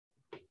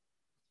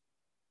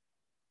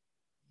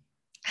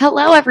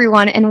Hello,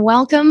 everyone, and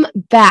welcome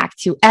back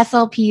to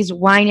SLP's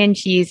Wine and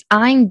Cheese.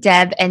 I'm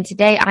Deb, and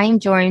today I am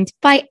joined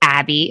by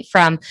Abby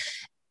from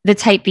the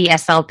Type B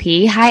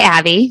SLP. Hi,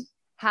 Abby.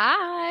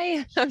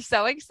 Hi, I'm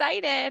so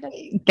excited.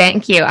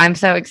 Thank you. I'm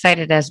so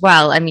excited as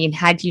well. I mean,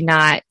 had you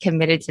not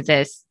committed to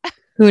this,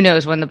 who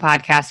knows when the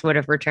podcast would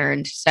have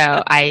returned.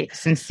 So I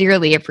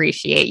sincerely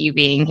appreciate you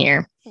being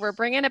here. We're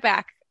bringing it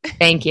back.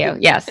 Thank you.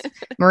 Yes.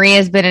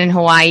 Maria's been in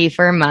Hawaii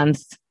for a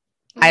month.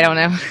 I don't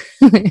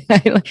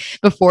know.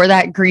 Before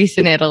that, Greece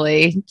and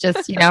Italy.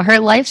 Just, her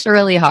life's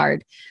really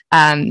hard.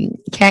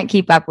 Can't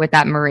keep up with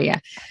that,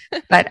 Maria.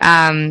 But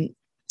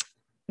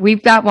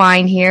we've got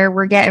wine here.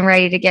 We're getting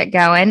ready to get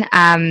going.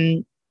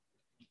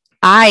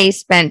 I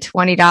spent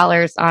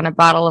 $20 on a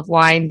bottle of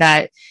wine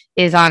that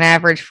is on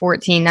average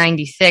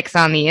 $14.96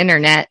 on the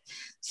internet.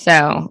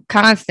 So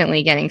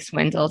constantly getting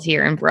swindled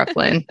here in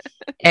Brooklyn.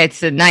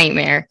 It's a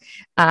nightmare.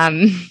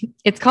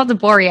 It's called the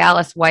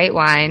Borealis white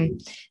wine.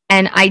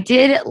 And I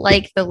did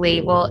like the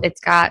label. It's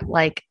got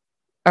like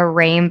a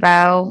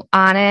rainbow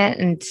on it.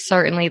 And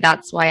certainly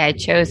that's why I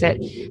chose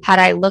it. Had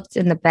I looked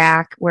in the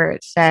back where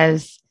it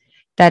says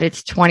that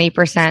it's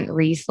 20%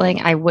 Riesling,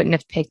 I wouldn't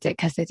have picked it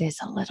because it is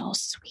a little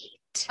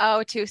sweet.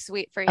 Oh, too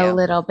sweet for you. A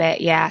little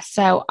bit, yeah.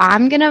 So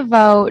I'm going to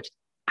vote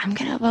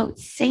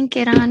sink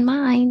it on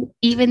mine,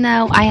 even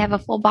though I have a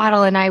full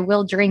bottle and I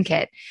will drink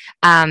it.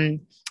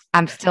 I'm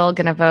still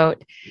going to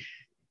vote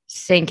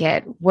sink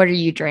it. What are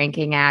you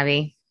drinking,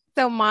 Abby?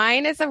 So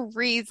mine is a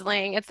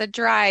Riesling. It's a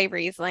dry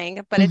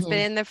Riesling, but it's been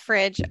in the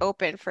fridge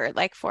open for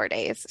like 4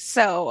 days.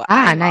 So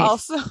I'm nice.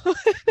 Also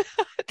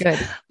good,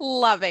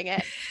 loving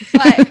it.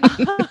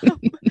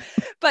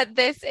 But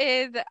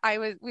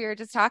we were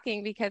just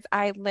talking because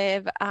I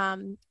live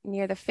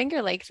near the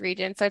Finger Lakes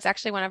region. So it's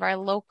actually one of our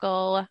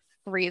local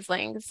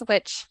Rieslings,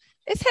 which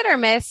is hit or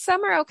miss.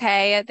 Some are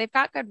okay. They've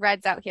got good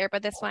reds out here,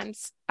 but this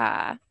one's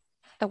the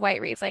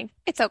white Riesling.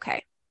 It's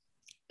okay.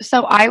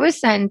 So I was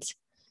sent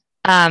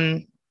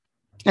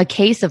a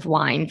case of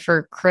wine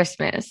for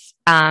Christmas.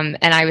 And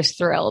I was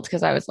thrilled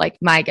because I was like,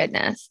 my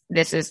goodness,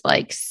 this is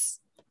like,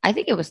 I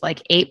think it was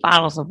like 8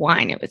 bottles of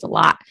wine. It was a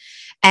lot.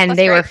 And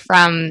they were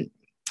from,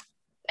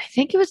 I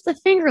think it was the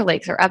Finger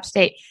Lakes or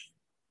upstate.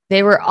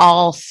 They were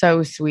all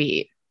so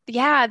sweet.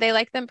 Yeah, they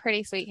like them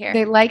pretty sweet here.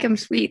 They like them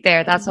sweet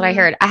there. That's what I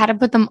heard. I had to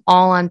put them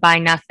all on Buy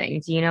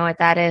Nothing. Do you know what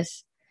that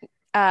is?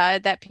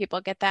 That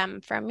people get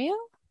them from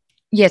you?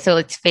 Yeah, so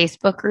it's a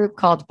Facebook group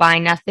called Buy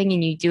Nothing,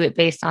 and you do it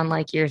based on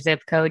like your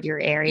zip code, your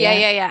area.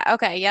 Yeah.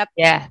 Okay, yep.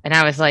 Yeah, and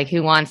I was like,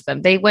 who wants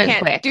them? They went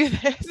quick. Do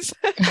this.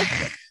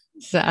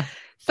 So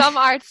some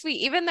are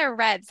sweet. Even their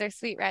reds, they're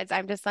sweet reds.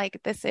 I'm just like,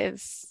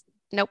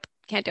 nope,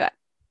 can't do it.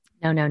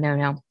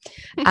 No.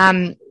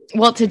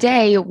 Well,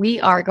 today we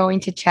are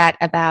going to chat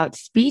about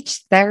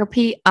speech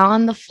therapy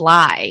on the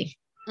fly.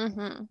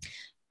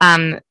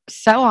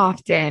 So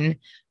often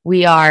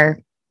I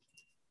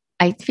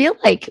feel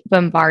like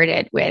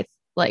bombarded with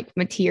like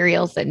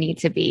materials that need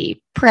to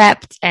be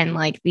prepped and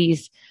like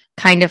these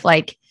kind of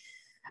like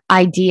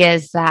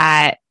ideas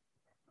that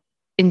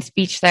in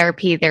speech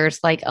therapy, there's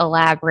like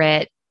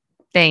elaborate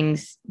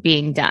things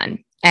being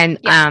done. And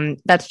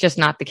that's just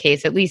not the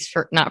case, at least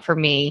not for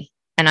me.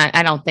 And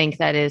I don't think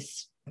that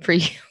is for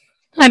you.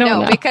 I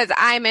don't know. Because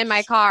I'm in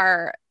my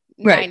car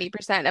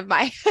 90% of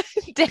my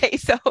day.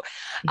 So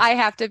I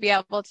have to be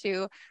able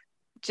to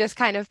just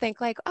kind of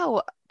think like,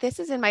 oh, this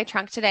is in my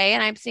trunk today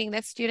and I'm seeing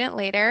this student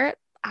later.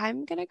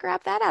 I'm going to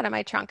grab that out of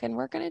my trunk and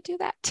we're going to do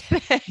that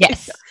today.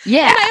 Yes.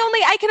 Yeah. And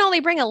I can only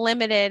bring a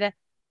limited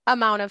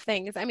amount of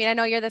things. I mean, I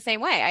know you're the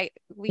same way.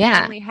 We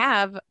only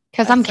have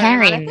because I'm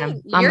carrying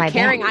them. You're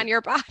carrying on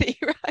your body,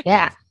 right?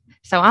 Yeah.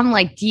 So I'm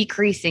like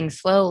decreasing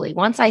slowly.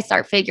 Once I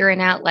start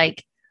figuring out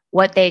like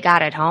what they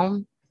got at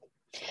home,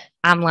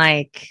 I'm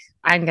like,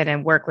 I'm going to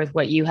work with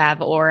what you have,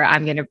 or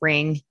I'm going to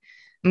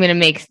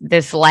make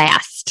this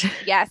last.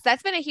 Yes,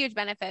 that's been a huge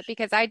benefit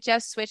because I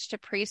just switched to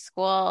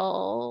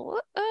preschool.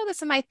 Oh,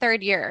 this is my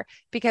 3rd year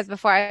because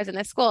before I was in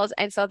the schools.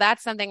 And so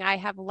that's something I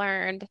have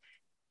learned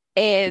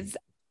is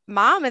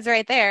mom is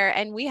right there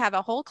and we have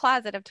a whole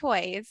closet of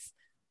toys.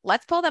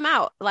 Let's pull them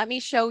out. Let me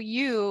show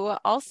you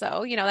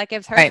also, that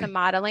gives her some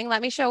modeling.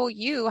 Let me show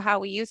you how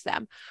we use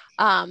them.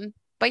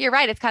 But you're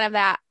right. It's kind of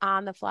that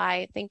on the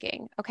fly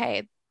thinking,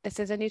 okay, this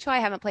is a new toy I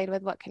haven't played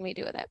with. What can we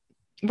do with it?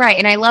 Right.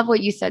 And I love what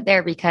you said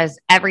there because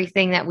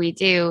everything that we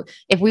do,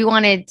 if we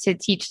wanted to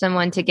teach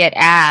someone to get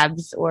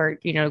abs or,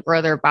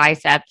 grow their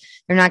bicep,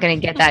 they're not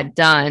going to get that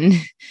done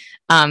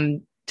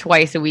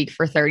twice a week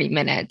for 30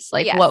 minutes.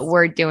 Like what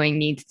we're doing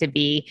needs to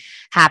be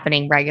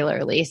happening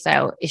regularly.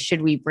 So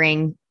should we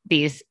bring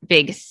these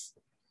big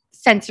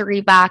sensory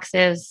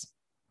boxes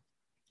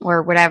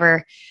or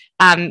whatever?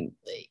 I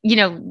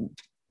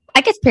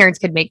guess parents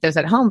could make those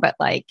at home, but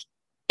like,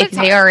 if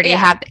they already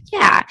have,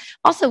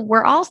 Also,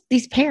 we're all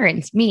these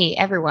parents, me,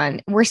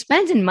 everyone, we're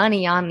spending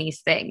money on these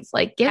things.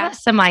 Like, give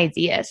us some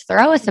ideas,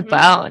 throw us a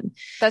bone.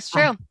 That's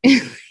true.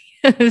 So,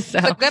 that's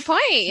a good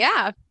point.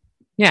 Yeah.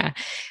 Yeah.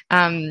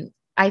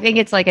 I think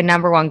it's like a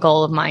number one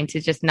goal of mine to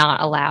just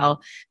not allow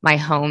my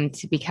home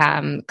to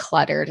become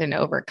cluttered and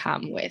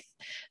overcome with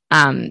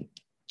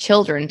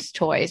children's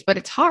toys. But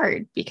it's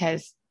hard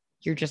because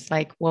you're just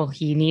like, well,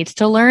 he needs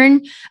to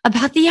learn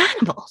about the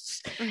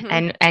animals.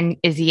 And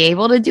is he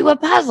able to do a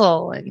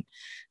puzzle? And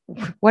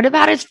what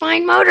about his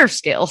fine motor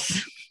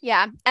skills?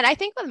 Yeah. And I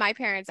think with my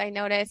parents, I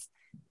noticed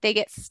they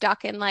get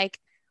stuck in like,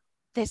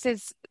 this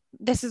is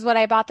what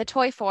I bought the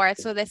toy for.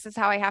 So this is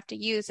how I have to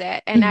use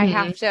it. And I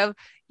have to,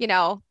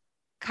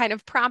 kind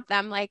of prompt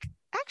them like,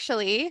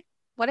 actually,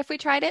 what if we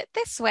tried it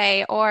this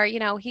way? Or,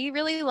 he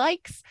really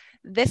likes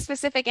this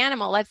specific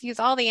animal. Let's use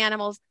all the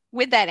animals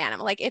with that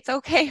animal. Like, it's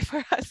okay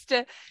for us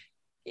to,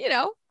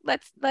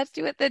 let's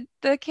do what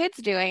the kid's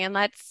doing, and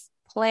let's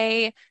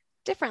play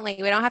differently.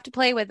 We don't have to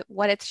play with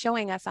what it's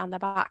showing us on the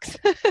box.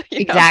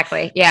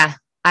 Exactly. Yeah.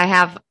 I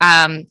have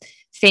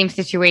same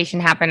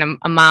situation happen.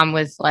 A mom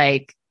was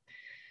like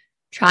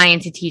trying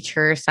to teach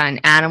her son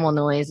animal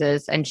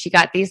noises, and she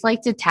got these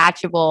like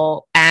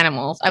detachable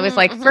animals. I was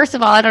like, first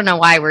of all, I don't know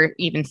why we're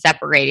even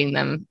separating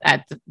them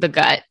at the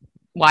gut.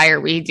 Why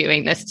are we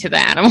doing this to the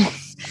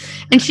animals?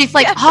 And she's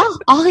like,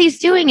 all he's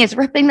doing is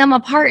ripping them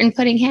apart and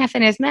putting half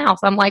in his mouth.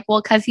 I'm like,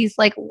 well, because he's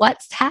like,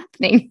 what's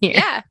happening here?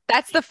 Yeah,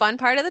 that's the fun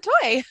part of the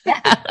toy.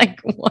 Yeah, like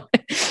what?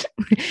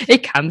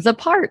 It comes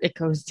apart. It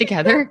goes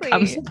together. Exactly. It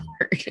comes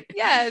apart.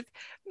 Yes,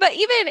 but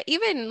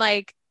even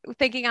like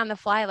thinking on the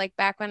fly, like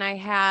back when I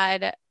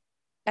had,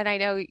 and I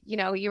know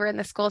you were in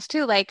the schools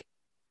too, like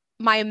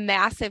my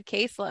massive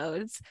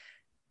caseloads,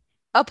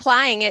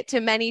 applying it to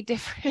many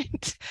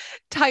different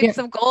types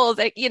of goals,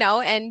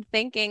 and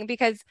thinking,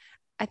 because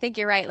I think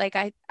you're right. Like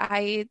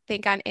I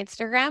think on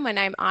Instagram, when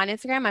I'm on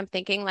Instagram, I'm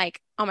thinking like,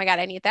 oh my God,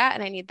 I need that.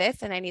 And I need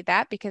this and I need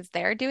that because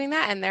they're doing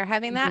that and they're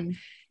having that.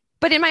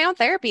 But in my own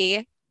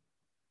therapy,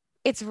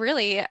 it's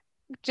really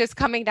just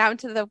coming down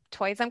to the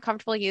toys I'm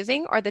comfortable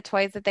using, or the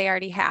toys that they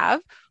already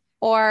have,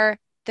 or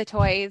the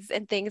toys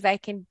and things I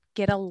can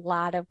get a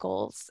lot of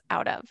goals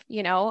out of,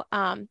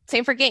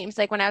 same for games.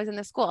 Like when I was in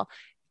the school,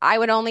 I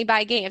would only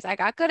buy games. I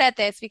got good at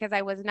this because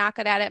I was not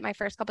good at it my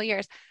first couple of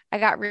years. I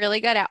got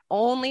really good at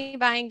only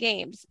buying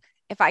games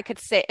if I could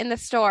sit in the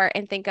store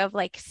and think of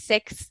like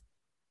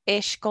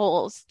 6-ish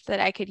goals that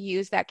I could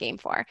use that game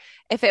for.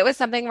 If it was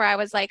something where I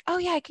was like, oh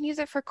yeah, I can use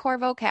it for core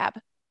vocab,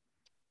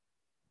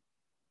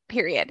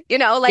 period.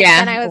 Then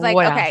I was like,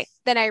 okay,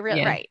 then I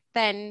really, right.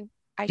 Then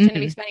I shouldn't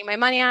be spending my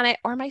money on it,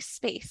 or my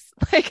space,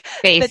 like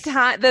the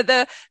time,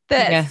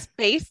 the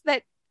space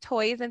that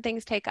toys and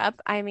things take up.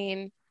 I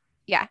mean,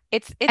 yeah,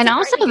 it's and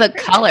also the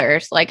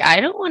colors. Like,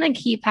 I don't want to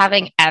keep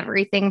having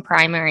everything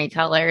primary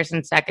colors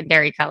and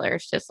secondary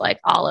colors just like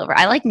all over.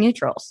 I like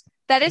neutrals.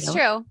 That is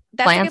true.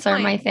 That's plants are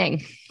my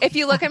thing. If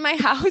you look at my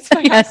house,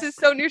 my house is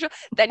so neutral.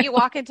 Then you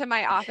walk into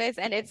my office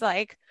and it's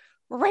like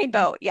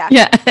rainbow. Yeah.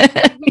 Yeah.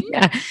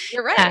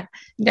 You're right. Yeah.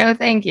 No,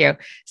 thank you.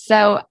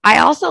 So I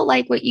also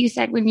like what you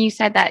said when you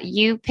said that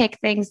you pick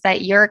things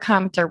that you're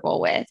comfortable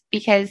with,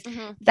 because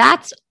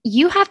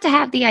you have to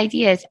have the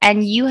ideas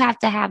and you have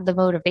to have the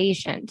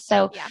motivation.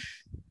 So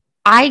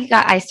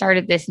I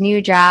started this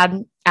new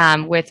job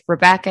with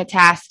Rebecca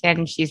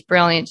Taskin. She's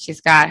brilliant.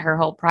 She's got her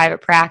whole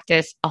private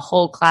practice, a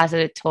whole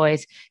closet of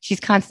toys.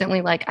 She's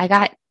constantly like, I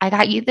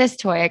got you this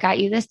toy. I got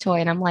you this toy.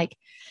 And I'm like,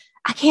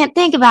 I can't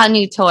think about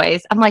new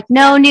toys. I'm like,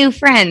 no new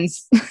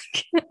friends.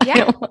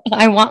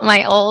 I want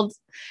my old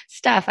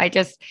stuff.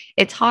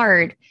 It's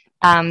hard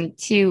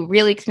to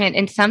really commit.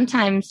 And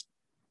sometimes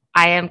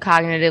I am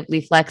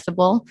cognitively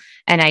flexible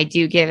and I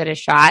do give it a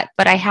shot,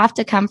 but I have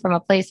to come from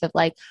a place of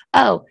like,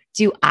 oh,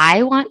 do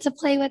I want to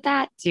play with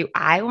that? Do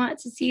I want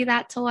to see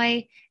that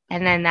toy?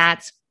 And then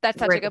that's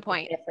such a good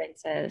point.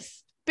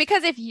 Differences.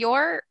 Because if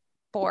you're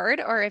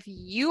bored or if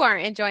you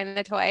aren't enjoying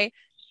the toy,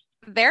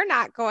 they're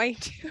not going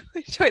to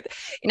enjoy it.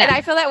 No. And I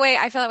feel that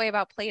way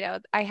about Play-Doh.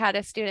 I had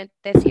a student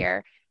this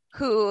year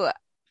who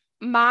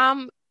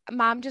mom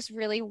just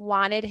really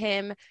wanted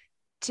him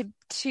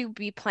to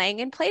be playing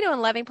in Play-Doh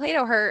and loving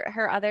Play-Doh.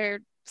 Her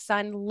other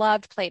son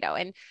loved Play-Doh.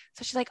 And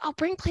so she's like, oh,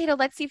 bring Play-Doh.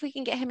 Let's see if we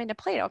can get him into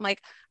Play-Doh. I'm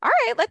like, all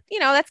right,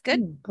 that's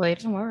good.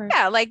 Play-Doh.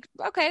 Yeah. Like,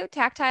 okay,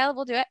 tactile,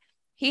 we'll do it.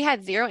 He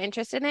had zero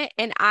interest in it.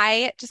 And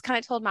I just kind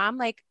of told mom,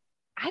 like,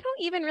 I don't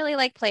even really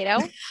like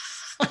Play-Doh.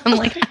 I'm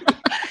like,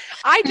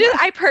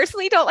 I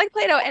personally don't like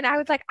Play-Doh. And I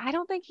was like, I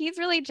don't think he's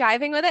really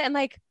jiving with it. And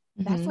like,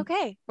 that's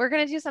okay. We're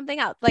going to do something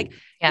else. Like,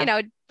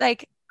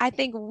 like I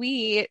think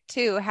we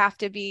too have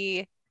to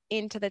be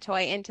into the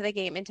toy, into the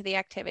game, into the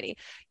activity.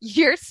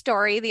 Your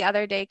story the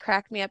other day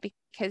cracked me up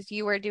because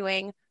you were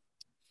doing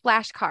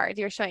flashcards.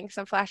 You were showing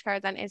some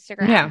flashcards on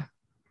Instagram. Yeah.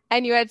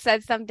 And you had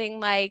said something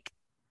like,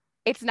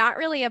 it's not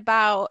really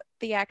about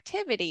the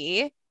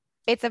activity.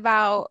 It's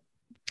about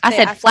I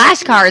said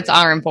flashcards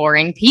aren't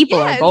boring. People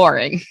are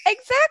boring.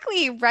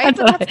 Exactly. Right.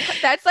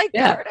 That's like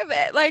part of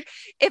it. Like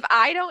if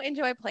I don't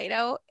enjoy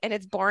Play-Doh and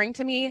it's boring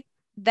to me,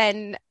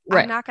 then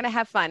I'm not going to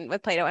have fun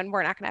with Play-Doh and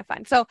we're not going to have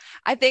fun. So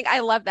I think I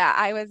love that.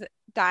 I was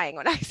dying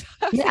when I saw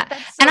that. Yeah.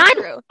 Like,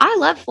 and I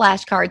love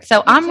flashcards.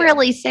 So I'm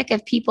really sick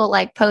of people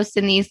like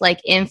posting these like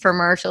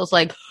infomercials,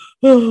 like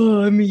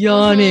oh, I'm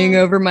yawning Mhm.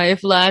 over my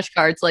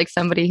flashcards, like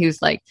somebody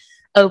who's like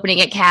opening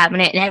a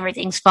cabinet and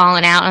everything's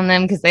falling out on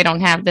them because they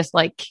don't have this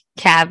like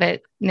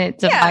cabinet Yeah.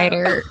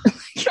 divider,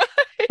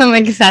 some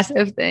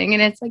excessive thing.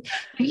 And it's like,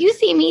 if you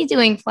see me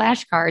doing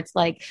flashcards,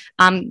 like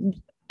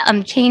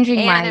I'm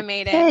changing my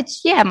Animated. pitch.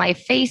 Yeah, my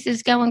face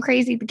is going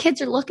crazy. The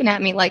kids are looking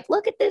at me like,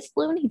 look at this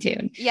Looney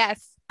Tune.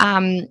 Yes.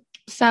 Um,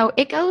 so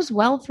it goes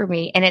well for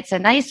me and it's a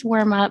nice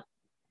warm up.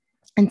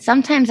 And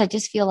sometimes I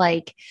just feel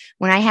like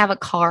when I have a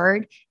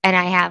card and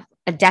I have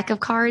a deck of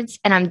cards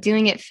and I'm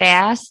doing it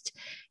fast,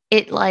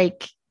 it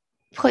like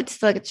puts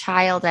the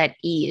child at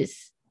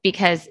ease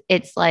because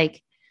it's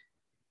like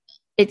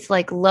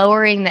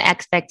lowering the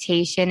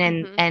expectation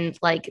Mhm. and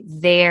like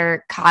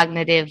their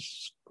cognitive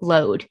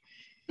load.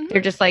 Mhm.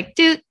 They're just like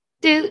do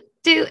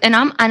and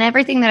I'm on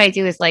everything that I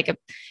do is like a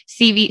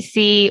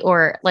CVC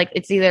or like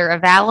it's either a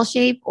vowel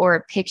shape or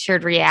a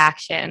pictured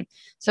reaction.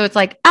 So it's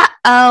like,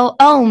 uh-oh,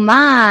 oh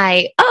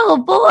my, oh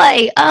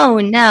boy, oh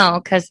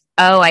no, because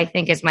oh, I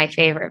think is my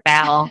favorite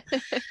vowel.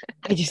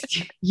 I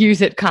just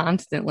use it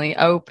constantly.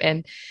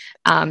 Open,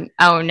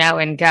 oh no,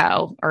 and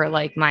go, or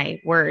like my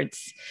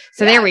words.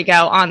 So there Yeah. we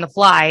go on the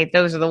fly.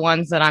 Those are the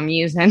ones that I'm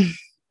using.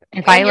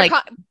 If I And like,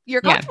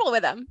 you're yeah, comfortable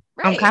with them,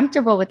 I'm right?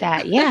 comfortable with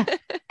that. Yeah.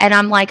 And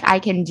I'm like, I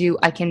can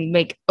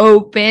make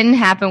open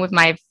happen with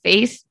my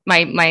face,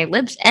 my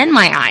lips and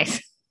my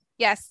eyes.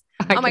 Yes.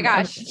 I Oh my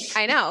can gosh.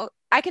 I know.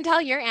 I can tell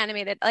you're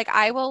animated. Like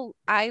I will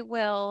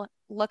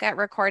look at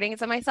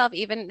recordings of myself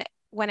even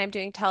when I'm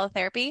doing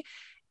teletherapy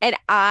and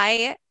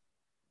I'm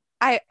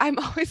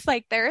always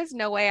like there is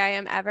no way I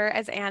am ever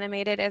as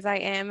animated as I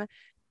am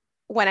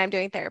when I'm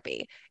doing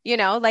therapy.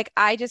 Like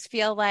I just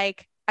feel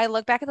like I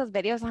look back at those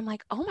videos and I'm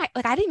like, "Oh my,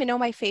 like I didn't even know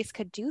my face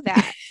could do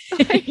that."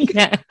 Like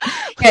yeah.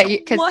 like Yeah,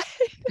 because what?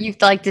 you've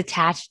like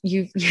detached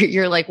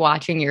you're like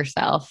watching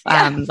yourself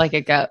Yeah. like a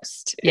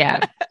ghost.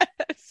 Yeah.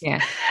 Yeah.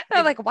 And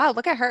I'm like, "Wow,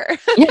 look at her."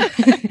 Yeah.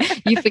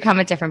 You've become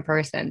a different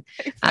person.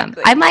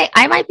 Exactly.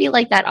 I might be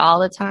like that all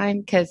the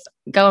time because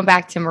going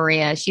back to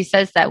Maria, she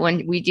says that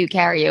when we do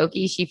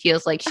karaoke, she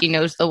feels like she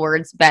knows the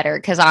words better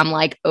because I'm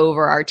like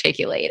over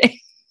articulating.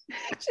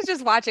 She's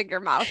just watching your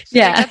mouth. She's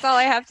like, Yeah. "That's all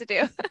I have to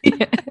do."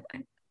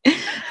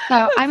 So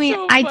I That's mean,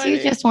 so I do funny.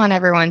 just want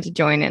everyone to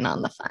join in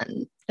on the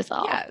fun. Is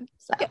all. Yeah.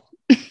 So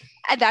Yeah.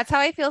 And that's how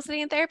I feel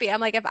sitting in therapy. I'm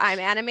like, if I'm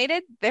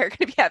animated, they're going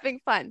to be having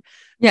fun.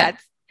 yeah.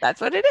 That's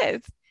what it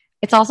is.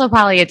 It's also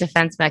probably a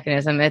defense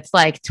mechanism. It's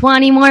like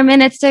 20 more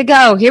minutes to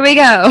go. Here we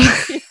go.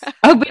 Yeah.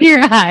 Open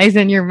your eyes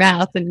and your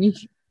mouth and you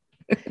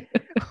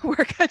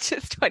Work on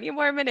just 20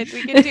 more minutes.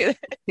 We can do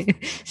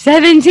this.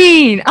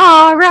 17.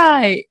 All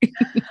right.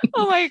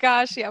 Oh my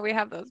gosh. Yeah, we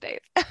have those days.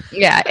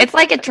 Yeah, it's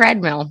like a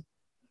treadmill.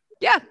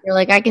 Yeah. You're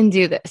like, I can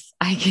do this.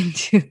 I can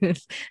do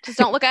this. Just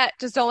don't look at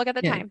the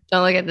Yeah, time.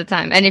 don't look at the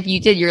time. And if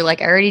you did, you're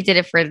like, I already did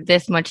it for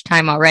this much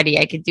time already.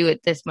 I could do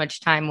it this much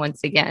time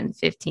once again.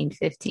 15,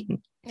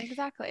 15.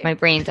 Exactly. My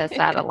brain does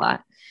that a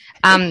lot.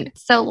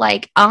 So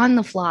like on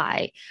the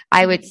fly,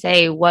 I would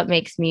say what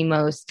makes me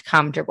most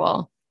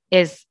comfortable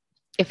is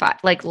if I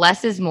like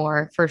less is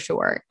more for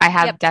sure. I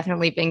have Yep.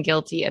 definitely been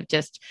guilty of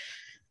just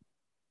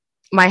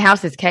my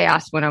house is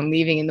chaos when I'm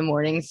leaving in the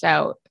morning.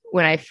 So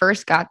when I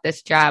first got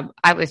this job,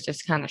 I was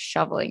just kind of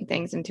shoveling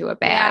things into a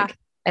Yeah. bag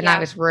and I Yeah.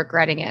 was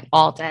regretting it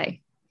all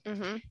day.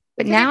 Mm-hmm. But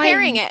Because you're now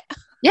carrying it,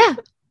 yeah,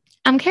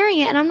 I'm carrying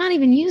it and I'm not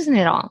even using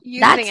it all.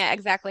 using it.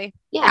 Exactly.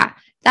 Yeah,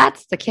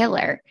 that's the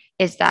killer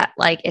is that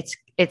like it's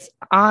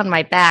on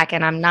my back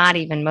and I'm not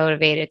even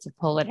motivated to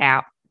pull it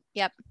out.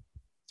 Yep.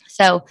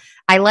 So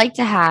I like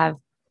to have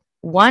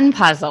one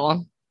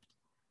puzzle,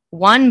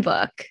 one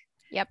book,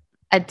 Yep.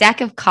 a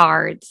deck of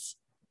cards,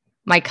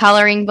 my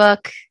coloring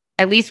book,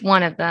 at least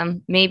one of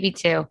them, maybe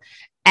two,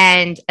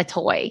 and a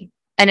toy.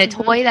 And a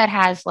Mhm. toy that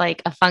has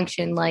like a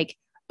function like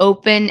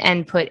open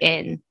and put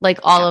in, like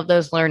all of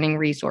those learning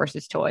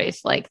resources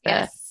toys, like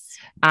Yes.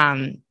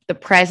 the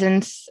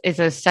presents is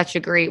such a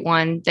great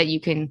one that you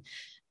can.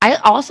 I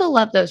also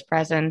love those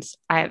presents.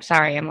 I'm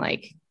sorry, I'm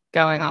like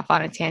going off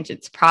on a tangent.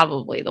 It's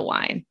probably the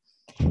wine.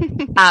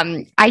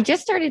 I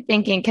just started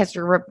thinking because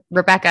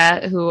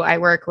Rebecca, who I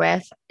work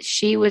with,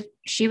 she was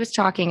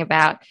talking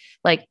about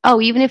like, oh,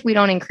 even if we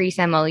don't increase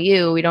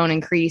MLU, we don't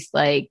increase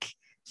like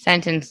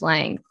sentence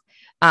length.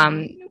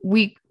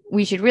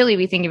 We should really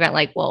be thinking about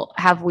like, well,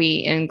 have we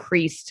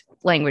increased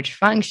language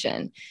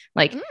function?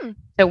 Like,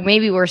 so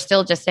maybe we're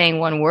still just saying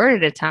one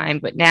word at a time,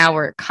 but now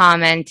we're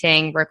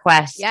commenting,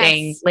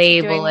 requesting, Yes.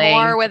 labeling, Doing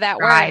more with that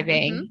word.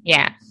 describing. Mhm.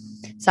 Yeah.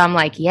 So I'm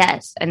like,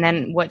 yes. And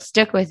then what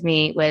stuck with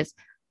me was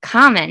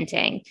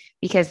commenting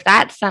because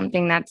that's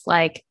something that's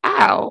like,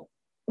 oh,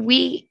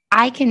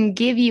 I can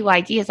give you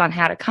ideas on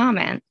how to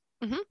comment.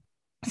 Mhm.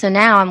 So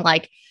now I'm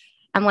like,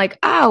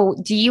 oh,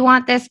 do you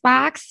want this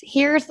box?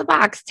 Here's the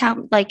box.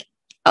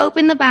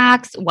 Open the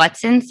box.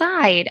 What's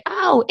inside?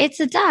 Oh, it's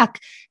a duck.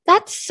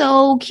 That's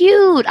so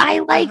cute. I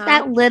like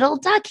that little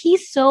duck.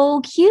 He's so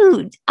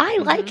cute. I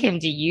like him.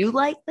 Do you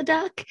like the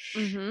duck?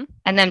 Mm-hmm.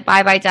 And then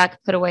bye duck,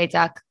 put away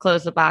duck,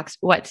 close the box.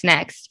 What's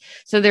next?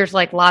 So there's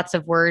like lots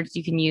of words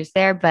you can use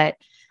there, but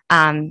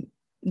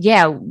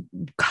yeah,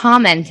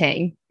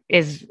 commenting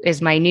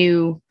is my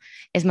new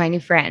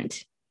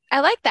friend. I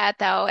like that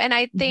though. And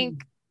I think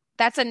Mhm.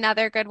 that's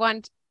another good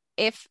one.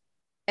 If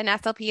an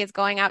SLP is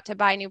going out to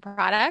buy new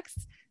products,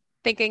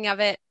 thinking of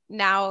it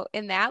now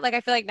in that, like,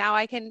 I feel like now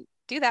I can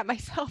do that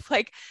myself.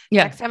 Like,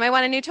 Yeah. next time I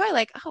want a new toy,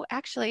 like, oh,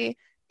 actually,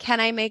 can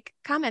I make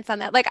comments on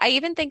that? Like, I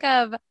even think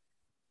of,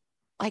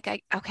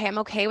 like, okay, I'm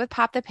okay with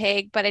Pop the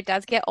Pig, but it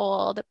does get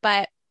old.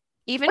 But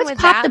even What's with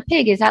Pop that, the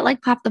Pig? Is that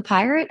like Pop the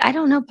Pirate? I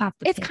don't know Pop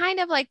the Pig. it's kind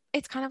of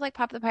like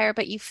Pop the Pirate,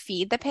 but you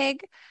feed the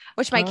pig,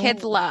 which my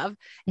kids Oh. love.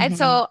 And Hmm.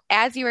 so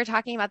as you were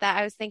talking about that,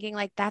 I was thinking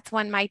like that's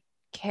one my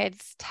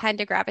kids tend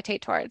to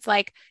gravitate towards.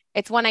 Like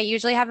it's one I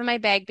usually have in my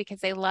bag because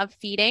they love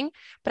feeding.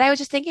 But I was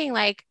just thinking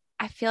like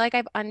I feel like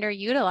I've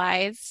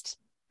underutilized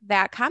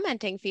that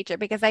commenting feature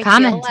because I feel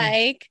Commenting.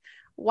 like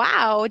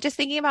wow, just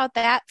thinking about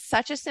that,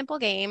 such a simple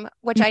game,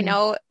 which I Hmm.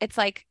 know it's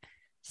like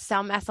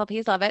some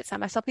SLPs love it,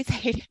 some SLPs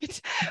hate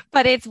it,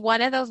 but it's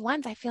one of those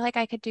ones I feel like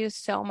I could do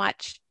so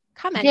much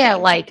Yeah,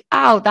 commenting. like,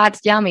 oh,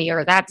 that's yummy,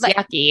 or that's Like,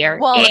 yucky, or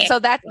well, eh, so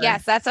that, or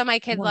yes, that's what my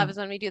kids love whoa, is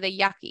when we do the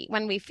yucky,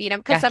 when we feed him,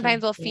 because sometimes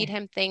yucky. we'll Yeah. feed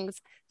him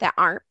things that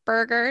aren't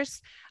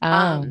burgers.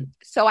 Oh,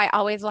 So I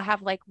always will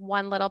have like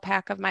one little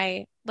pack of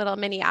my little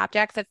mini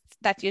objects.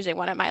 That's usually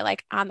one of my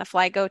like on the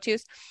fly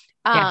go-tos.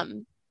 yeah.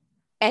 Um,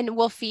 and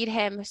we'll feed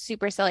him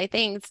super silly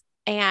things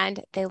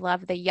and they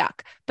love the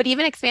yuck. But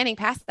even expanding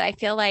past that, I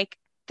feel like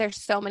there's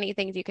so many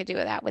things you could do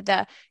with that with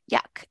the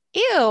yuck.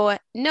 Ew,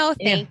 no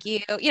Yeah. thank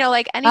you. You know,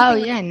 like Oh, anything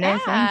like yeah. No,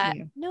 thank that.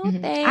 you. No Mhm.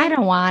 I thanks.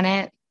 don't want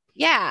it.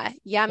 Yeah,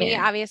 yummy.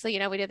 Yeah. Obviously, you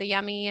know, we do the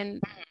yummy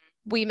and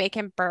we make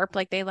him burp,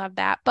 like they love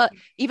that. But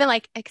even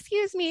like,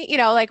 excuse me, you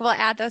know, like we'll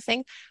add those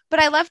things. But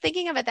I love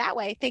thinking of it that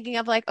way, thinking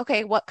of like,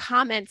 okay, what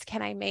comments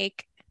can I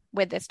make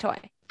with this toy?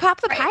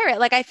 Pop the Right. Pirate.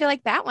 Like I feel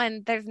like that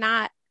one, that's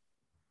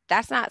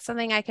not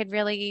something I could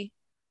really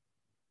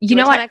You do a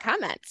know ton what? of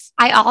comments.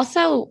 I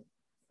also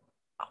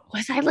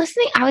was I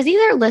listening? I was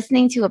either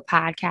listening to a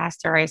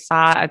podcast or I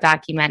saw a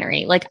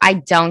documentary. Like, I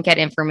don't get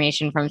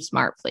information from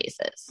smart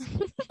places.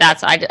 I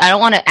don't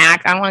want to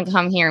act. I don't want to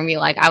come here and be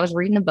like, I was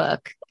reading a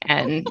book.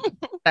 And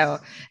so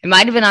it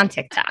might have been on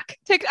TikTok.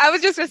 I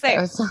was just gonna It say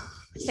was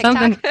TikTok.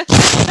 something,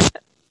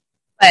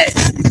 but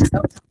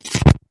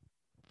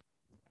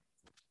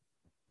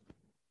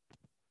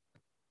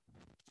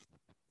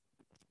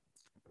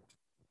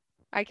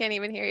I can't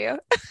even hear you.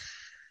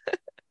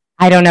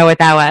 I don't know what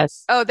that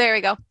was. Oh, there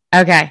we go.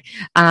 Okay.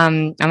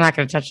 I'm not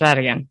going to touch that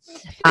again.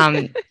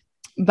 Um,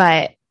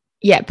 but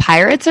yeah,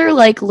 pirates are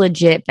like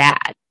legit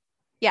bad.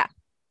 Yeah.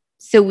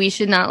 So we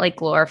should not like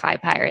glorify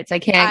pirates. I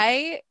can't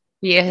I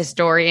be a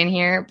historian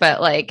here, but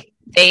like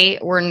they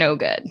were no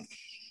good.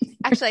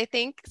 Actually, I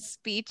think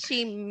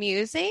Speechy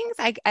Musings,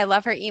 I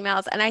love her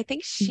emails. And I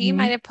think she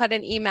might Mhm. have put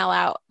an email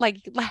out like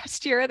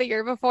last year or the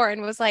year before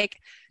and was like,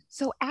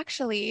 so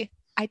actually,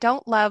 I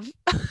don't love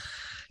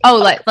Oh,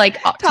 talk,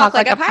 like talk talk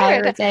like like a a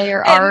pirate. pirate day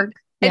or And arg.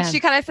 and Yeah. she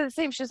kind of said the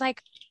same. She was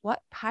like,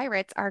 what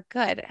pirates are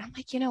good? And I'm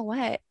like, you know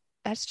what?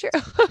 That's true.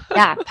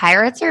 Yeah,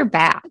 pirates are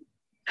bad.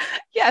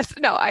 Yes,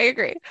 no, I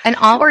agree. And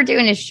all we're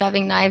doing is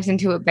shoving knives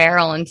into a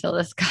barrel until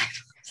this guy.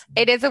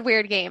 It is a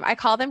weird game. I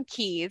call them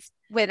keys.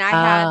 When I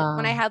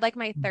Oh. had like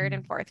my third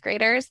and fourth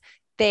graders,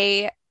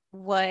 they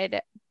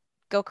would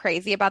go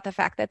crazy about the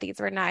fact that these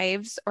were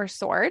knives or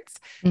swords.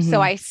 So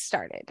Hmm. I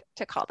started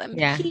to call them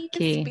Yeah, keys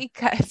key.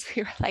 because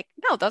we were like,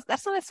 no,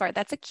 that's not a sword.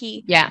 That's a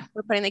key. Yeah.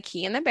 We're putting the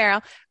key in the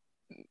barrel.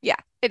 Yeah,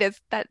 it is.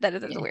 That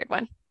is a Yeah. weird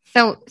one.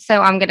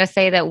 So I'm gonna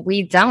say that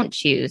we don't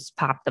choose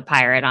Pop the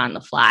Pirate on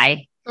the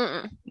fly.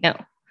 Mm-mm. No.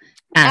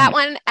 That Um,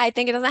 one, I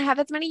think it doesn't have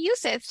as many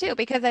uses too,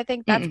 because I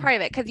think that's mm-mm. part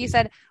of it. Because you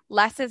said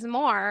less is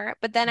more,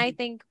 but then I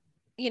think,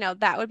 you know,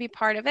 that would be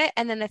part of it.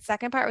 And then the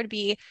second part would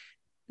be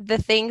the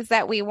things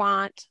that we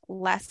want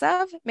less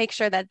of, make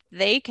sure that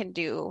they can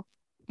do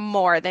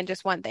more than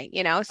just one thing,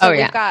 you know? Oh So we've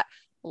yeah. got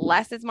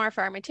less is more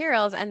for our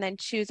materials and then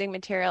choosing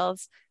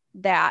materials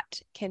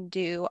that can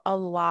do a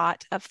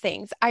lot of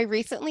things. I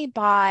recently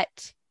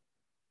bought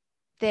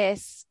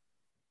this,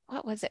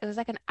 what was it? It was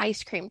like an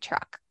ice cream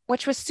truck,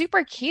 which was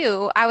super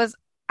cute.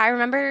 I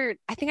remember,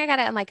 I think I got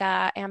it in like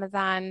a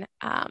Amazon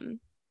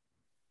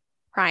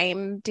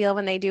Prime deal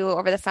when they do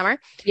over the summer.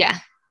 Yeah.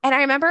 And I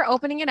remember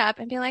opening it up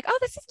and being like, oh,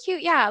 this is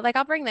cute. Yeah, like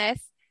I'll bring this.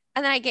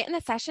 And then I get in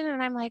the session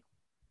and I'm like,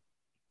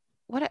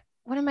 what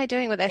am I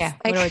doing with this? Yeah.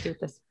 What do I Like, do with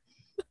this?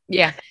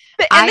 Yeah.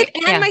 and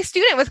Yeah. my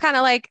student was kind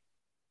of like,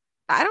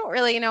 I don't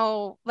really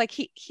know. Like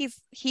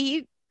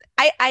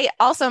I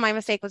also, my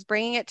mistake was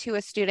bringing it to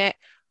a student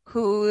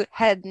who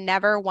had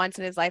never once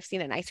in his life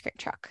seen an ice cream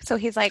truck. So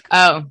he's like,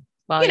 Oh,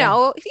 well, you yeah.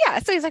 know, yeah.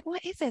 So he's like,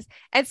 what is this?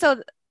 And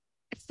so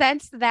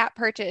since that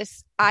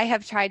purchase, I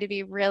have tried to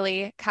be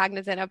really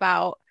cognizant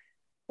about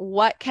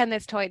what can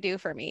this toy do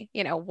for me?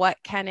 You know,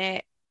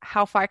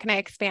 how far can I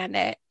expand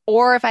it?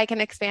 Or if I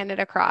can expand it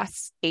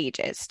across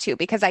ages too,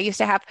 because I used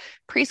to have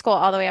preschool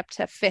all the way up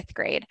to fifth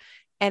grade.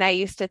 And I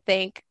used to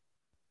think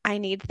I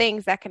need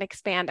things that can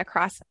expand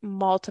across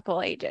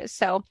multiple ages.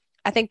 So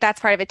I think that's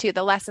part of it too.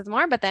 The less is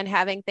more, but then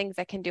having things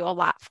that can do a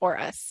lot for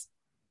us.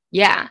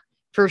 Yeah,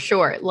 for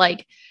sure.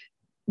 Like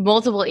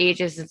multiple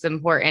ages is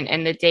important.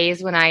 And the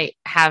days when I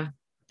have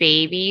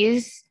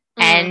babies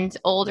and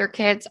older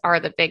kids are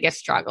the biggest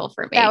struggle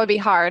for me. That would be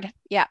hard.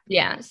 Yeah.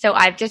 Yeah. So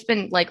I've just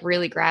been like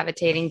really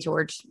gravitating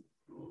towards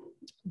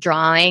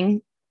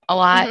drawing a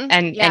lot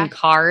and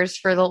cars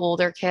for the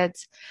older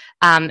kids,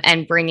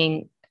 and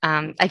bringing,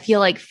 I feel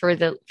like for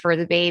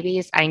the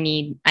babies, I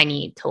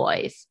need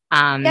toys.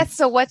 Yes.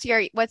 So what's your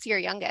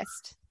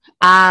youngest?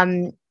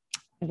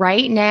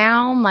 Right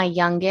now, my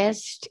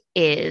youngest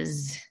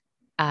is,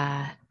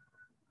 I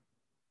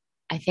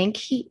think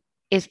he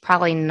is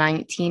probably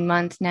 19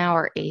 months now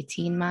or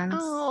 18 months.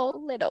 Oh,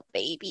 little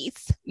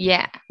babies.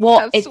 Yeah.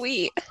 Well, it's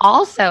sweet.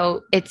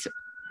 Also, it's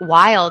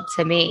wild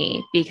to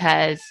me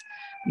because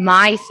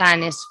my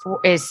son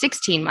is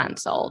 16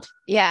 months old.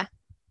 Yeah.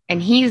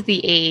 And he's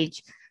the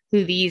age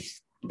who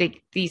these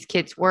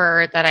kids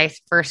were that I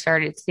first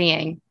started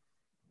seeing.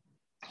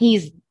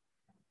 He's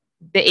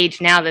the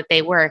age now that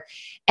they were.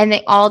 And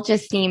they all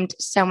just seemed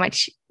so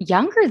much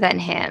younger than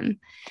him.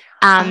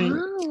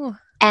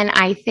 And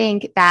I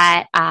think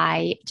that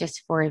I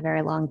just for a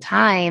very long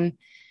time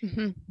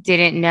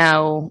didn't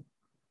know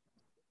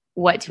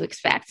what to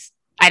expect.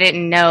 I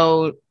didn't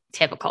know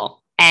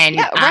typical. And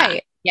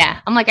right.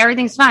 I'm like,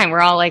 everything's fine.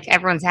 We're all like,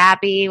 everyone's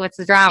happy. What's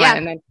the drama? Yeah.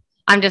 And then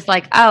I'm just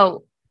like,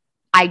 oh,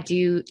 I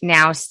do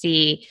now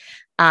see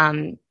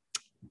a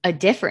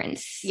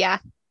difference. Yeah.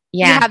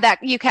 Yeah.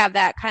 You have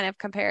that kind of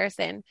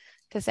comparison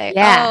to say,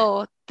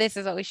 oh, this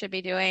is what we should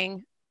be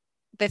doing.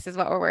 This is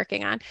what we're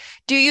working on.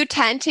 Do you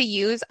tend to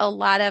use a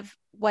lot of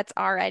what's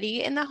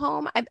already in the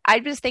home?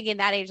 I'm just thinking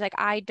that age, like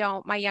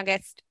my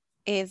youngest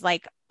is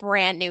like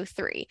brand new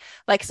 3.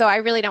 Like, so I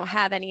really don't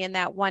have any in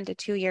that 1 to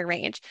 2 year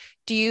range.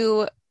 Do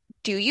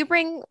you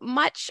bring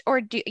much,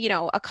 or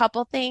a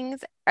couple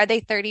things? Are they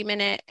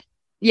 30-minute?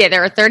 Yeah,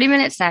 there are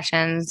 30-minute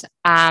sessions.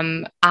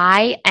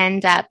 I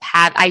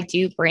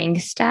do bring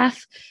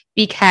stuff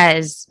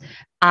because,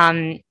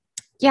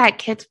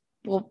 kids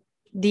will,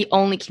 the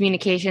only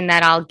communication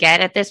that I'll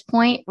get at this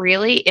point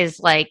really is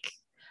like,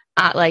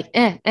 right,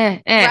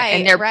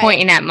 and they're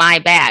pointing at my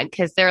bag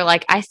because they're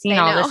like, I seen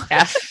all this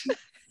stuff.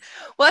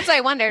 Well, that's what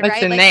I wondered, What's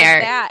right? in like there?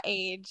 At that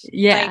age,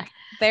 like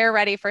they're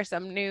ready for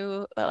some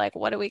new, like,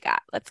 what do we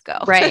got? Let's go.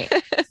 Right.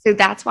 So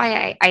that's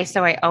why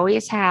I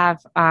always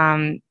have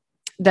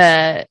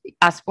the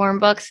Usborne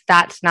books.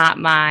 That's not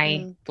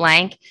my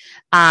blank,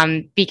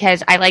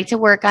 because I like to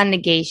work on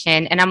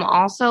negation, and I'm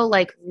also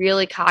like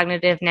really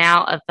cognitive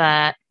now of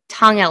the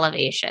tongue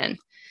elevation.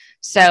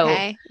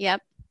 So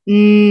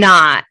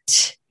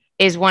not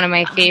is one of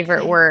my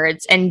favorite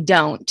words, and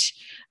don't.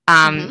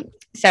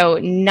 So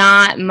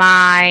not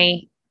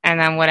my, and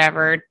then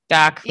whatever,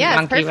 duck,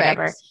 monkey,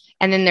 whatever.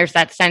 And then there's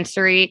that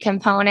sensory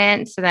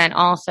component. So then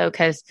also,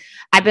 because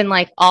I've been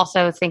like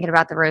also thinking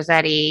about the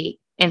Rossetti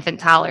infant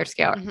toddler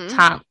scale.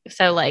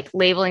 So like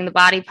labeling the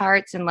body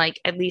parts and like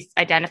at least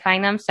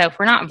identifying them. So if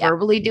we're not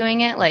verbally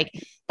doing it, like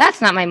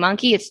that's not my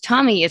monkey, it's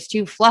tummy, it's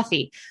too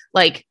fluffy.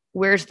 Like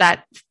where's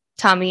that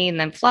tummy? And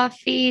then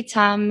fluffy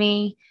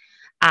tummy.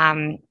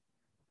 And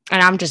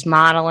I'm just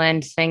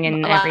modeling,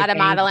 singing, a lot of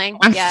modeling.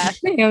 I'm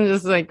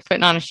just like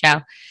putting on a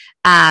show.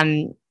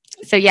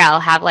 So I'll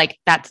have like,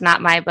 that's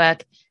not my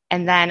book.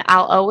 And then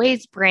I'll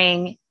always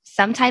bring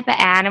some type of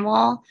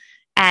animal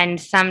and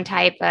some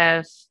type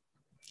of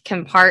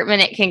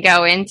compartment it can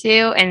go into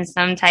and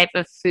some type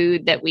of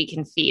food that we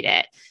can feed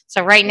it.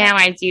 So right now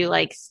I do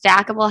like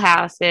stackable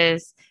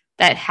houses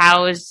that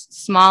house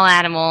small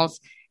animals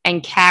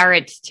and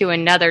carrots to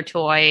another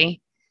toy,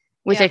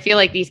 which I feel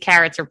like these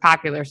carrots are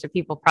popular. So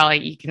people probably,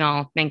 you can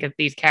all think of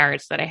these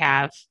carrots that I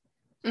have.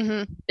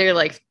 They're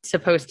like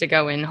supposed to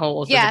go in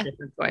holes. Yeah.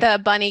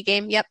 The bunny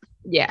game. Yep.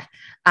 Yeah.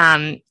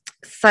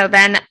 So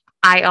then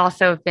I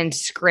also have been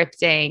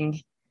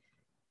scripting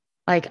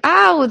like,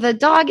 oh, the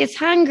dog is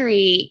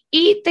hungry.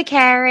 Eat the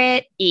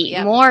carrot,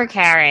 eat more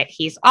carrot.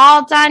 He's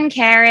all done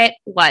carrot.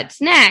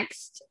 What's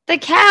next? The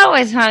cow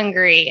is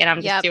hungry. And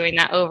I'm just doing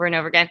that over and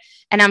over again.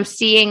 And I'm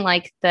seeing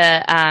like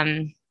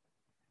the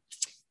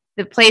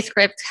play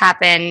script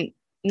happen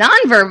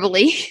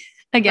non-verbally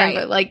again,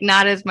 but like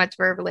not as much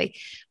verbally.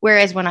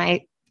 Whereas when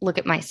I look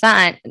at my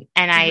son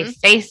and I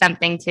say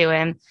something to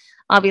him,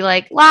 I'll be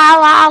like, la,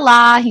 la,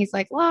 la. He's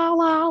like, la,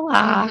 la,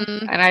 la.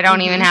 And I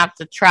don't even have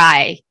to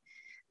try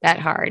that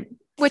hard.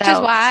 Which is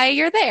why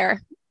you're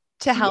there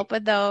to help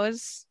with all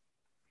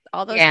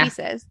those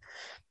pieces.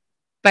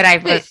 But I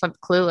was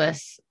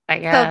clueless, I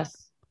guess. So,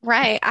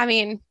 right. I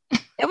mean,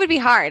 it would be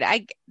hard.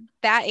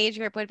 That age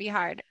group would be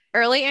hard.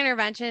 Early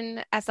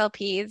intervention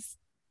SLPs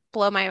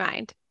blow my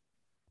mind.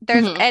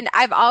 And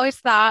I've always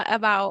thought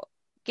about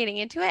getting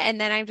into it.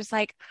 And then I'm just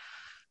like,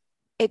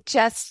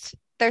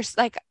 there's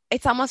like,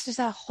 it's almost just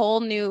a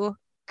whole new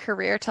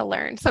career to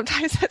learn.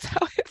 Sometimes that's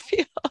how it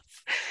feels,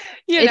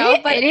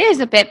 but it is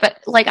a bit, but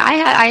like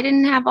I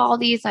didn't have all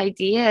these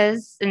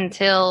ideas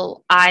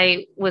until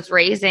I was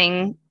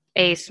raising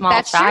a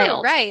small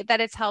child. True, right.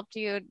 That it's helped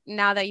you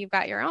now that you've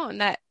got your own,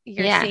 that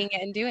you're seeing it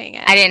and doing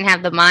it. I didn't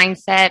have the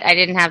mindset. I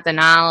didn't have the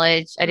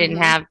knowledge. I didn't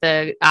have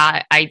the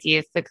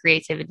ideas, the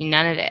creativity,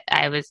 none of it.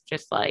 I was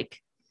just like,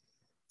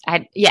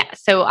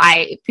 So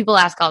people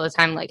ask all the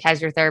time, like,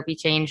 has your therapy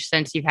changed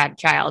since you've had a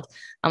child?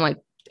 I'm like,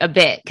 a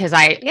bit, because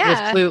I was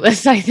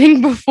clueless, I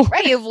think, before.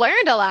 Right. You've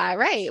learned a lot,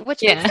 right?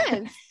 Which makes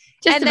sense.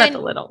 Just and about the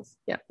littles.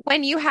 Yeah.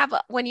 When you have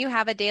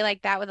a day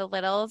like that with the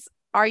littles,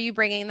 are you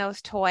bringing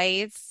those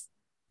toys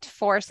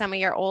for some of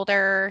your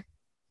older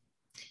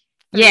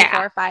 3,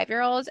 4,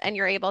 5-year-olds, and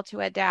you're able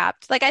to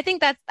adapt? Like, I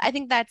think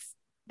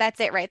that's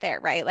it right there,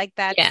 right? Like,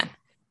 that's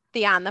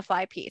the on the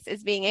fly piece,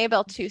 is being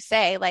able to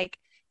say, like,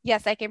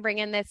 yes, I can bring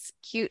in this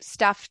cute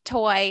stuffed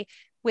toy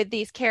with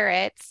these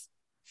carrots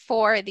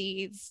for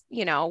these,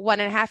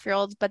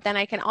 1.5-year-olds, but then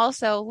I can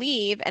also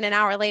leave, and an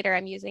hour later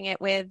I'm using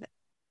it with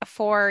a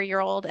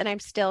 4-year-old, and I'm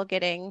still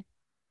getting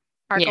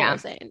our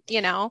goals in,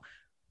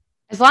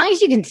 As long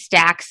as you can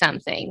stack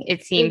something,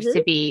 it seems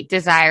to be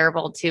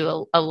desirable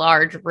to a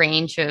large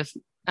range of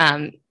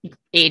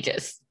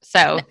ages.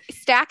 So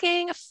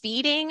stacking,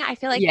 feeding, I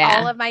feel like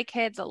all of my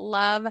kids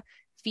love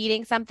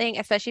feeding something,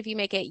 especially if you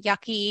make it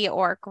yucky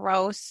or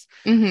gross.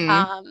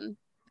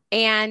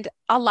 And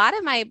a lot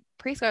of my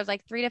preschoolers,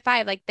 like 3 to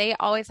 5, like, they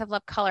always have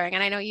loved coloring.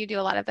 And I know you do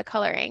a lot of the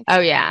coloring. Oh,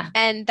 yeah.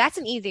 And that's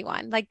an easy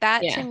one. Like,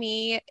 that to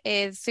me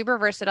is super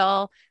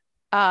versatile.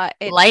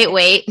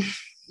 Lightweight.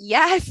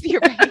 Yes,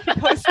 you're right.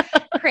 Those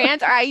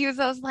crayons, or I use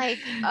those like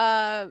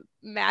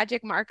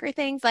magic marker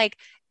things. Like,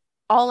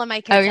 all of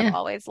my kids have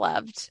always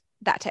loved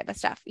that type of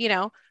stuff,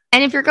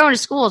 And if you're going to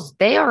schools,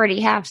 they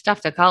already have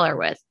stuff to color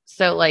with.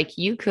 So, like,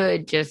 you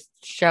could just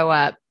show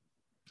up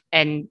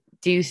and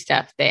do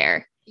stuff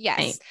there.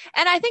 Yes.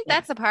 And I think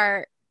that's the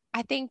part.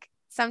 I think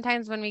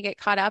sometimes when we get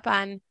caught up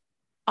on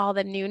all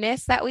the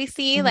newness that we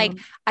see, like,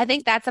 I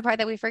think that's the part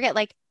that we forget.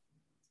 Like,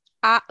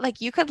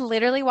 you could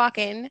literally walk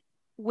in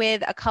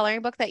with a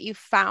coloring book that you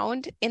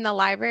found in the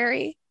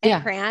library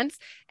and crayons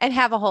and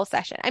have a whole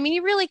session. I mean,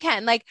 you really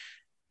can. Like,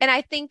 and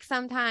I think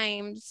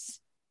sometimes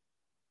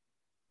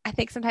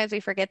we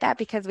forget that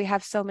because we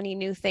have so many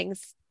new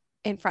things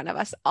in front of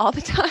us all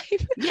the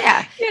time.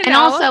 Yeah. And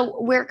also,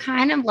 we're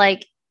kind of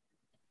like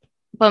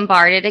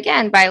bombarded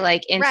again by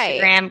like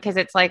Instagram, because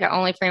it's like an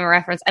only frame of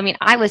reference. I mean,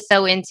 I was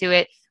so into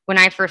it when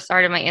I first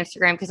started my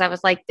Instagram, because I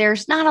was like,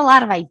 there's not a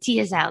lot of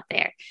ideas out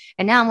there.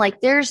 And now I'm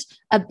like, there's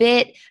a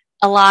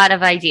lot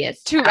of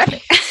ideas. Too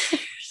many.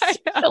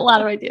 A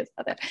lot of ideas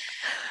out there.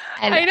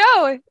 And I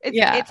know.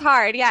 It's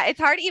hard. Yeah. It's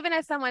hard, even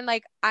as someone,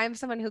 like, I'm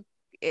someone who,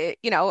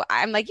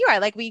 I'm like you are,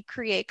 like, we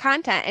create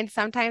content. And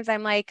sometimes I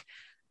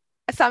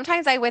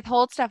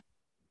withhold stuff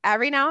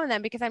every now and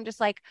then because I'm just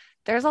like,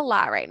 there's a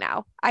lot right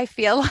now. I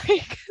feel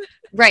like.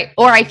 Right.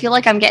 Or I feel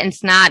like I'm getting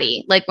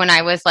snotty. Like, when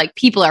I was like,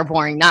 people are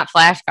boring, not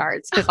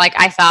flashcards. Because like,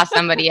 I saw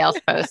somebody else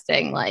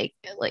posting like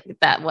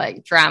that,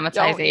 like,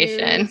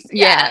 dramatization.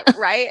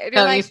 Right. And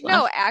you're like,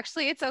 no,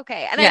 actually it's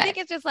okay. And I think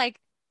it's just like,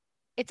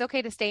 it's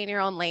okay to stay in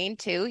your own lane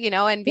too,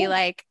 and be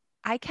like,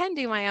 I can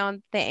do my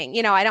own thing.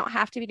 I don't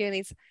have to be doing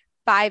these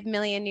 5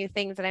 million new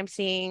things that I'm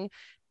seeing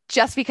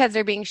just because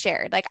they're being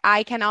shared. Like,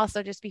 I can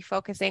also just be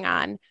focusing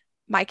on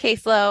my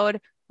caseload,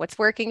 what's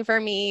working for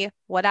me,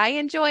 what I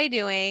enjoy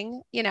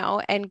doing,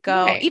 and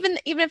go, even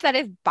if that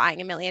is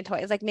buying a million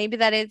toys, like, maybe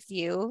that is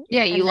you.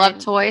 Yeah. You love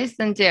toys,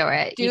 then do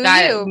it. You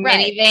got a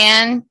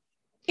minivan.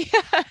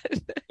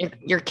 If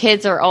your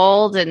kids are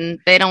old and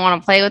they don't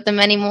want to play with them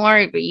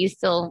anymore, but you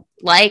still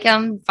like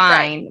them,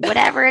 fine.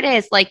 Whatever it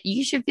is, like,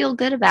 you should feel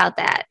good about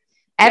that.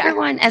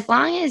 Everyone, as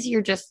long as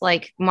you're just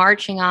like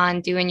marching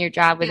on, doing your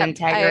job with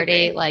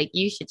integrity, like,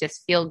 you should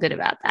just feel good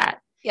about that.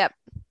 Yep.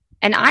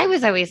 And I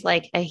was always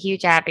like a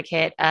huge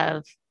advocate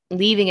of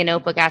leaving a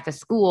notebook at the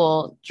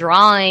school,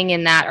 drawing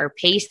in that or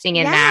pasting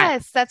in that.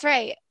 Yes, that's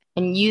right.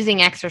 And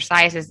using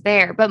exercises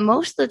there. But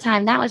most of the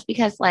time that was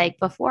because, like,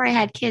 before I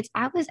had kids,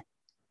 I was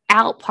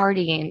out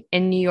partying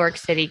in New York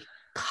City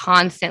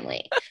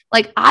constantly.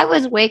 Like, I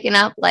was waking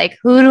up like,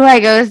 who do I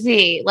go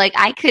see? Like,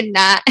 I could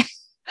not.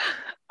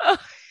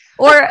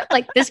 Or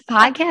like, this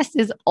podcast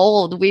is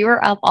old. We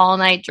were up all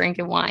night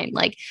drinking wine.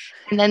 Like,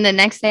 and then the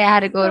next day I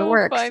had to go to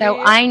work. Funny. So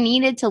I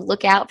needed to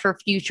look out for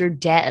future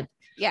Deb.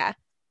 Yeah.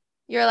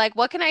 You're like,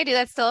 what can I do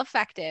that's still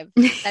effective?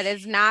 That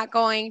is not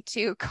going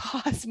to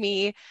cause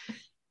me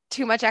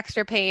too much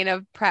extra pain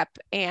of prep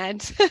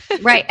and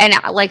right. And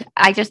like,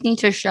 I just need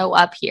to show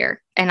up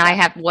here and I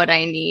have what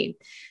I need.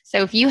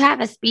 So if you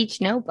have a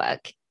speech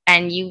notebook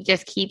and you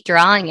just keep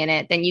drawing in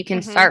it, then you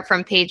can start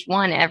from page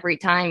 1 every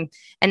time.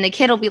 And the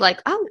kid will be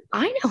like, oh,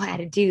 I know how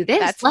to do this.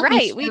 That's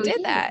right. We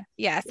did that.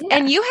 Yes. Yeah.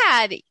 And you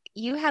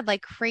had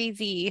like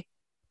crazy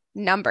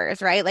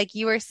numbers, right? Like,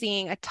 you were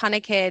seeing a ton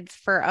of kids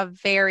for a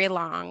very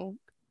long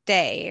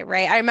day,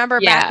 right? I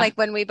remember back, like,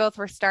 when we both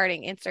were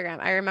starting Instagram,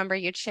 I remember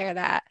you'd share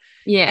that.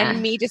 Yeah.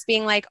 And me just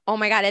being like, oh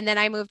my God. And then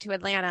I moved to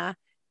Atlanta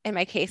and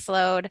my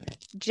caseload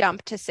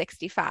jumped to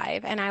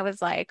 65. And I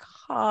was like,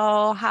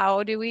 oh,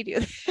 how do we do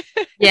this?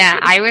 Yeah.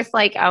 I was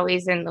like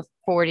always in the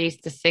 40s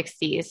to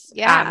 60s.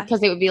 Yeah.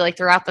 Because it would be like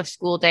throughout the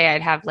school day,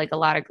 I'd have like a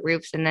lot of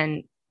groups. And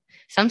then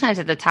sometimes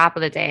at the top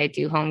of the day, I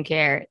do home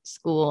care at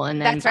school. And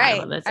then that's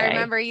right. I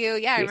remember you.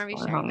 Yeah. I remember you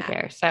sharing home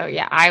care. So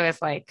yeah, I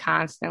was like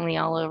constantly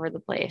all over the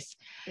place.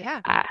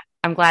 Yeah.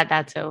 I'm glad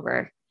that's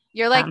over.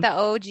 You're like the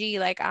OG,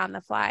 like on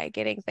the fly,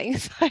 getting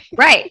things like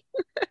right.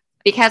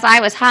 Because I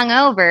was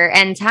hungover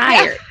and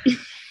tired.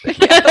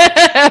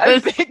 A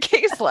big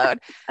caseload.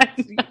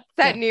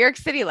 That New York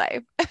City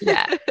life.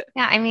 Yeah.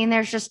 I mean,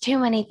 there's just too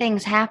many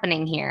things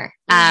happening here.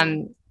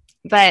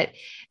 But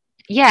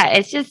yeah,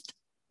 it's just,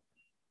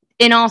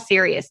 in all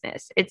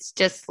seriousness, it's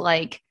just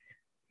like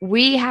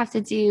we have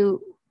to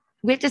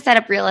set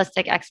up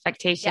realistic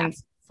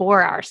expectations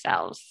for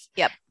ourselves.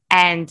 Yep.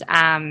 And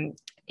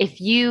if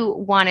you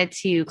wanted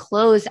to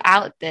close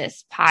out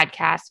this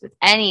podcast with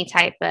any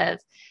type of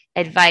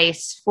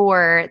advice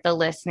for the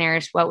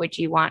listeners, what would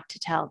you want to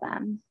tell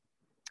them?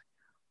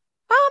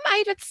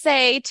 I would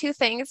say two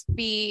things.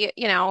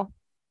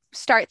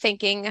 Start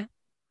thinking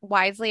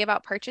wisely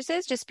about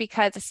purchases, just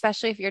because,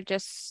 especially if you're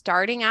just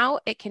starting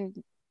out, it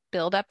can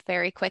build up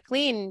very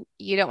quickly, and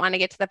you don't want to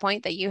get to the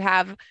point that you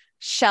have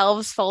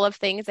shelves full of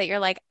things that you're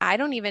like, I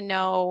don't even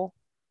know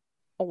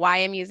why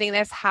I'm using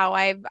this, how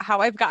I've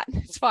gotten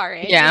this far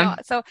in.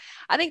 So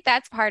I think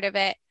that's part of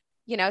it.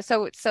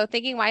 So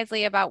thinking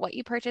wisely about what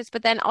you purchase,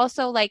 but then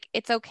also, like,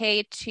 it's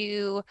okay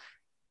to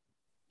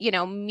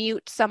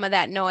mute some of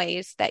that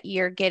noise that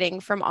you're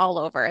getting from all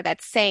over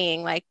that's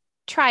saying, like,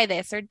 try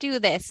this or do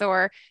this,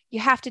 or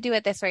you have to do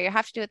it this way, you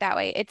have to do it that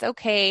way. It's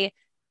okay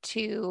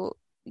to,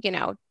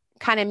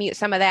 kind of mute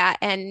some of that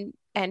and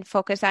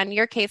focus on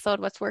your caseload,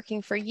 what's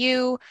working for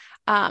you.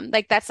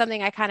 Like, that's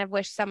something I kind of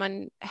wish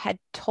someone had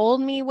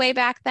told me way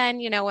back then,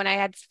 when I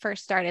had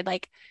first started.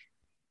 Like,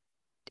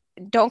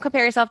 don't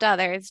compare yourself to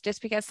others.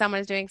 Just because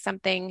someone is doing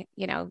something,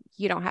 you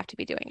don't have to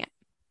be doing it.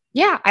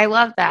 Yeah, I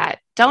love that.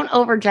 Don't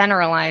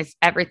overgeneralize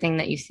everything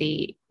that you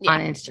see on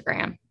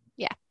Instagram.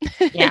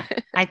 Yeah.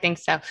 I think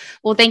so.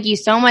 Well, thank you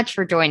so much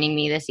for joining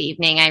me this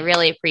evening. I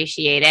really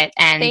appreciate it.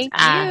 And thank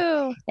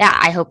you.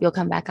 I hope you'll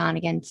come back on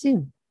again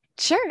soon.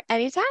 Sure.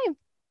 Anytime.